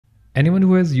Anyone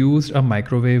who has used a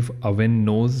microwave oven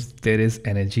knows there is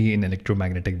energy in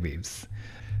electromagnetic waves.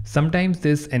 Sometimes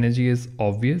this energy is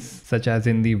obvious, such as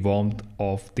in the warmth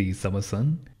of the summer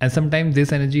sun, and sometimes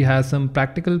this energy has some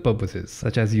practical purposes,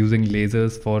 such as using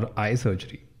lasers for eye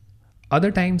surgery.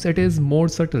 Other times it is more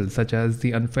subtle, such as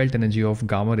the unfelt energy of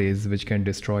gamma rays, which can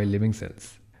destroy living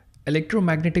cells.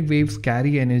 Electromagnetic waves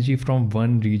carry energy from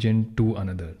one region to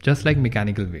another, just like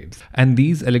mechanical waves. And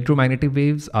these electromagnetic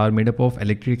waves are made up of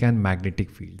electric and magnetic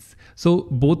fields. So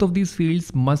both of these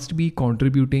fields must be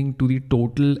contributing to the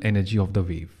total energy of the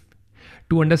wave.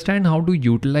 To understand how to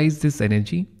utilize this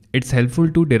energy, it's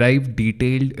helpful to derive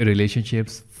detailed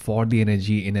relationships for the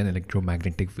energy in an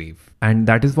electromagnetic wave. And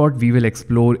that is what we will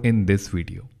explore in this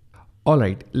video.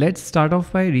 Alright, let's start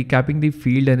off by recapping the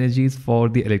field energies for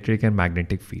the electric and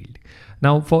magnetic field.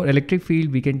 Now for electric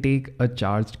field, we can take a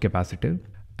charged capacitor,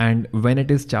 and when it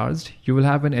is charged, you will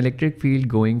have an electric field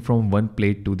going from one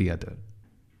plate to the other.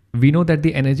 We know that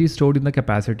the energy stored in the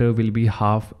capacitor will be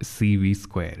half CV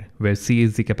square, where C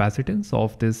is the capacitance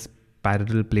of this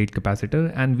parallel plate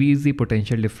capacitor and V is the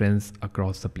potential difference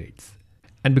across the plates.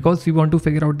 And because we want to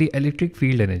figure out the electric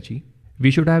field energy, we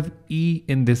should have E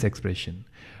in this expression.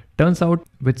 Turns out,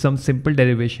 with some simple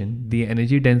derivation, the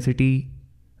energy density,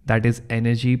 that is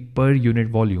energy per unit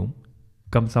volume,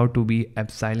 comes out to be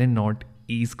epsilon naught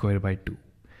E square by 2.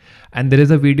 And there is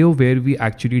a video where we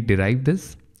actually derive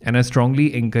this, and I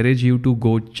strongly encourage you to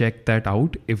go check that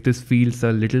out if this feels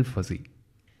a little fuzzy.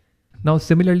 Now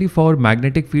similarly for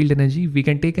magnetic field energy, we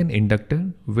can take an inductor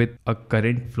with a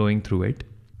current flowing through it.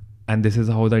 And this is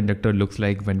how the inductor looks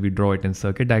like when we draw it in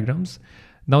circuit diagrams.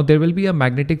 Now there will be a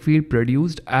magnetic field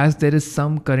produced as there is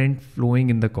some current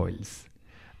flowing in the coils.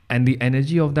 And the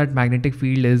energy of that magnetic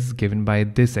field is given by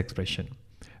this expression,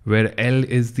 where L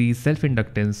is the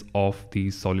self-inductance of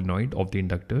the solenoid of the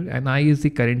inductor and I is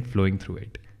the current flowing through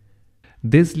it.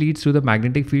 This leads to the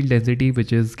magnetic field density,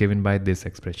 which is given by this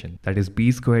expression, that is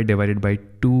B squared divided by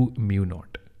 2 mu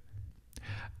naught.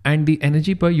 And the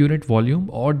energy per unit volume,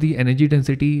 or the energy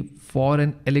density for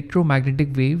an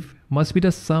electromagnetic wave, must be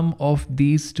the sum of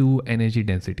these two energy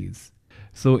densities.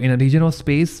 So in a region of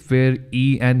space where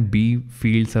E and B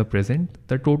fields are present,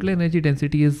 the total energy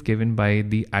density is given by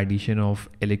the addition of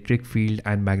electric field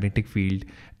and magnetic field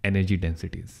energy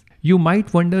densities. You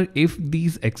might wonder if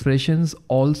these expressions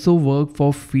also work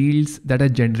for fields that are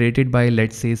generated by,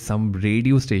 let's say, some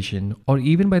radio station or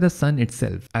even by the sun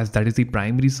itself, as that is the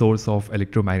primary source of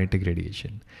electromagnetic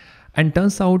radiation. And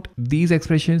turns out these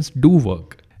expressions do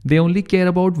work. They only care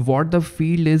about what the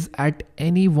field is at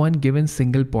any one given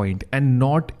single point and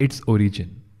not its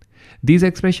origin. These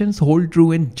expressions hold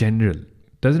true in general.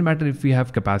 Doesn't matter if we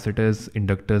have capacitors,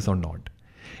 inductors or not.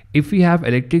 If we have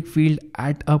electric field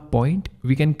at a point,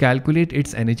 we can calculate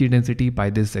its energy density by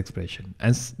this expression.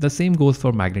 And the same goes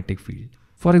for magnetic field.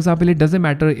 For example, it doesn't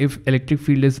matter if electric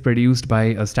field is produced by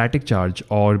a static charge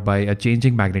or by a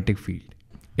changing magnetic field.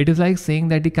 It is like saying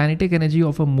that the kinetic energy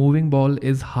of a moving ball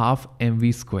is half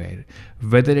mv square.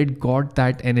 Whether it got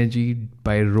that energy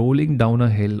by rolling down a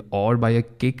hill or by a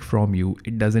kick from you,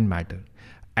 it doesn't matter.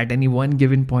 At any one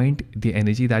given point, the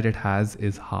energy that it has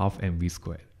is half mv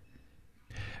square.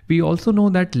 We also know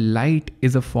that light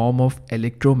is a form of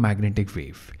electromagnetic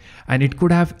wave, and it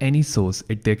could have any source.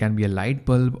 There can be a light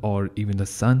bulb or even the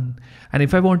sun. And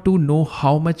if I want to know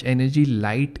how much energy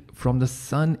light from the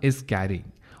sun is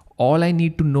carrying, all I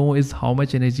need to know is how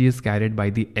much energy is carried by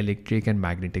the electric and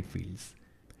magnetic fields.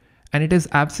 And it is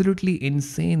absolutely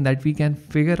insane that we can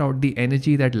figure out the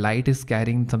energy that light is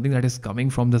carrying, something that is coming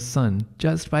from the sun,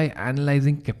 just by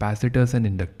analyzing capacitors and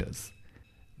inductors.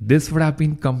 This would have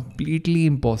been completely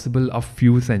impossible a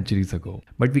few centuries ago.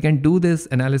 But we can do this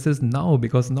analysis now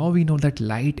because now we know that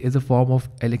light is a form of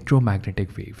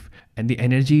electromagnetic wave. And the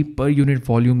energy per unit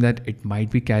volume that it might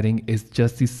be carrying is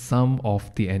just the sum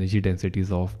of the energy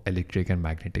densities of electric and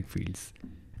magnetic fields.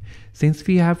 Since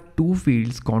we have two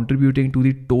fields contributing to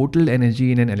the total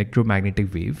energy in an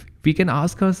electromagnetic wave, we can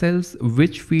ask ourselves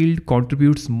which field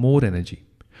contributes more energy,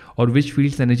 or which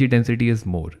field's energy density is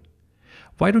more.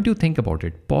 Why don't you think about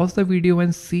it? Pause the video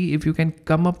and see if you can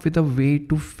come up with a way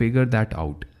to figure that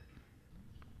out.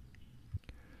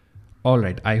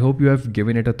 Alright, I hope you have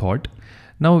given it a thought.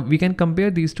 Now we can compare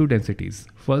these two densities.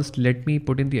 First, let me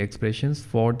put in the expressions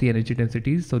for the energy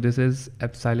densities. So this is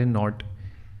epsilon naught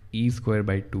E square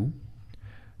by 2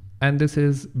 and this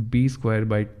is B square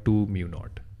by 2 mu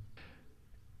naught.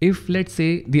 If, let's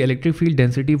say, the electric field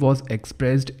density was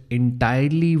expressed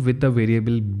entirely with the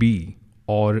variable B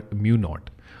or mu naught,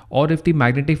 or if the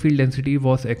magnetic field density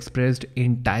was expressed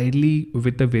entirely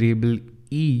with the variable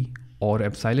E or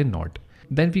epsilon naught,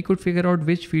 then we could figure out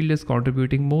which field is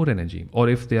contributing more energy, or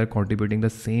if they are contributing the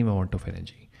same amount of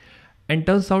energy. And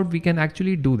turns out we can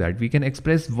actually do that. We can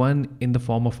express one in the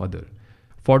form of other.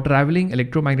 For traveling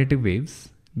electromagnetic waves,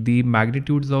 the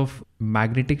magnitudes of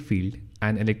magnetic field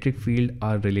and electric field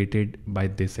are related by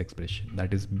this expression,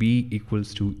 that is B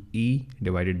equals to E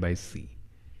divided by C,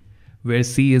 where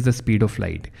C is the speed of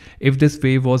light. If this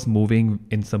wave was moving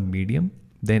in some medium,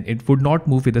 then it would not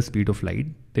move with the speed of light.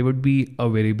 There would be a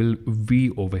variable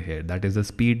V over here, that is the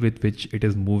speed with which it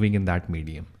is moving in that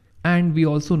medium. And we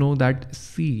also know that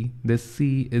this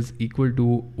C is equal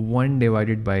to 1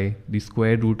 divided by the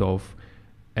square root of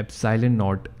epsilon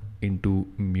naught into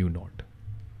mu naught.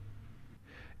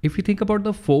 If you think about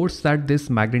the force that this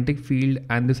magnetic field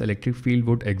and this electric field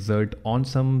would exert on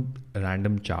some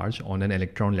random charge on an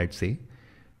electron, let's say,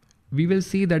 we will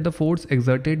see that the force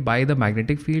exerted by the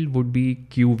magnetic field would be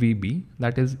QVB,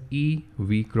 that is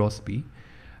EV cross B.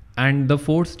 And the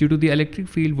force due to the electric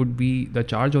field would be the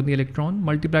charge on the electron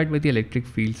multiplied by the electric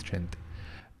field strength.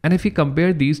 And if we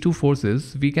compare these two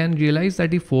forces, we can realize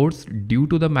that the force due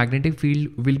to the magnetic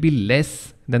field will be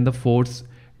less than the force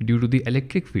due to the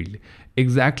electric field,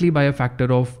 exactly by a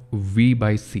factor of V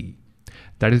by C.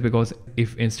 That is because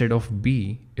if instead of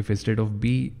B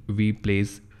we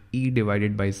place E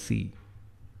divided by C,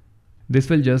 this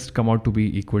will just come out to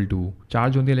be equal to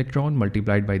charge on the electron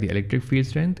multiplied by the electric field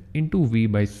strength into V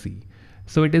by C.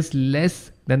 So it is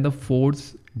less than the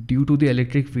force due to the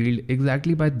electric field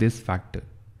exactly by this factor.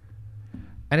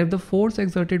 And if the force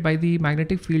exerted by the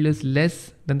magnetic field is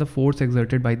less than the force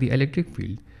exerted by the electric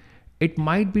field, it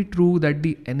might be true that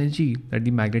the energy that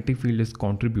the magnetic field is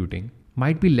contributing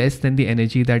might be less than the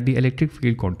energy that the electric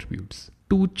field contributes.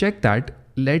 To check that,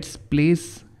 let's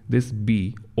place this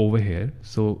B over here.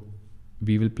 So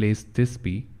we will place this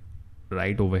B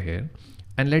right over here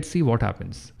and let's see what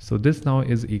happens. So this now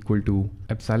is equal to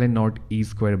epsilon naught E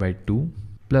square by 2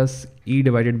 plus E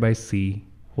divided by C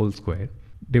whole square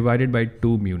divided by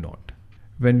 2 mu naught.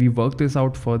 When we work this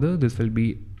out further, this will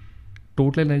be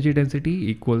total energy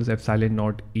density equals epsilon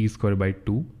naught E square by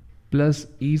 2 plus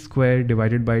E square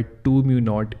divided by 2 mu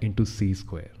naught into C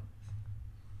square.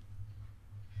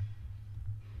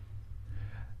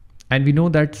 And we know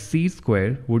that C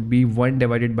square would be 1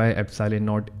 divided by epsilon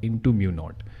naught into mu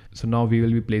naught. So now we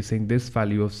will be placing this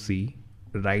value of C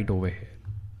right over here.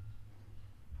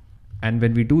 And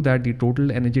when we do that, the total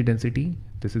energy density,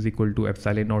 this is equal to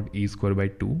epsilon naught E square by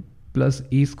 2 plus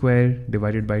E square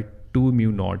divided by 2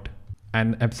 mu naught.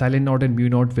 And epsilon naught and mu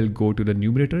naught will go to the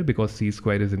numerator because C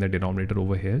square is in the denominator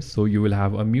over here. So you will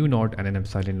have a mu naught and an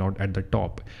epsilon naught at the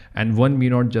top, and one mu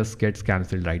naught just gets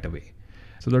cancelled right away.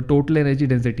 So the total energy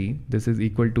density, this is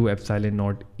equal to epsilon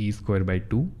naught E square by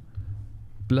 2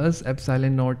 plus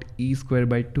epsilon naught E square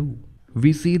by 2.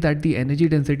 We see that the energy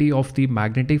density of the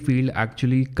magnetic field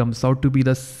actually comes out to be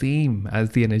the same as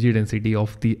the energy density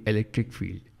of the electric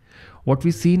field. What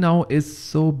we see now is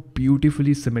so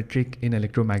beautifully symmetric in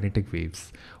electromagnetic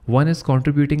waves. One is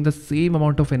contributing the same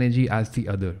amount of energy as the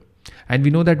other. And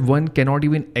we know that one cannot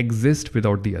even exist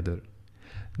without the other.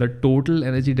 The total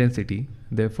energy density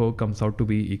therefore comes out to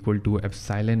be equal to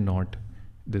epsilon naught.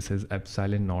 This is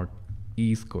epsilon naught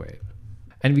E square.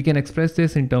 And we can express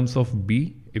this in terms of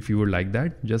B if you would like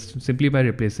that. Just simply by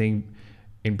replacing,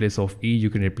 in place of E you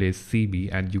can replace CB,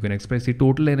 and you can express the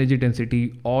total energy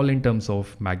density all in terms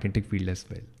of magnetic field as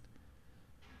well.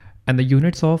 And the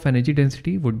units of energy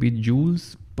density would be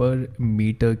joules per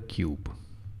meter cube.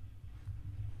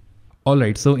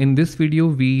 Alright, so in this video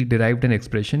we derived an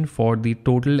expression for the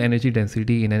total energy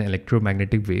density in an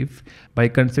electromagnetic wave by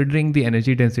considering the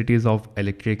energy densities of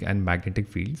electric and magnetic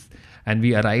fields, and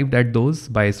we arrived at those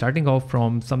by starting off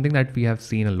from something that we have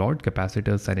seen a lot,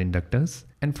 capacitors and inductors.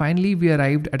 And finally we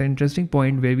arrived at an interesting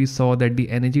point where we saw that the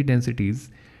energy densities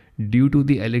due to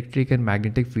the electric and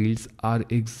magnetic fields are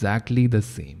exactly the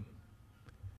same.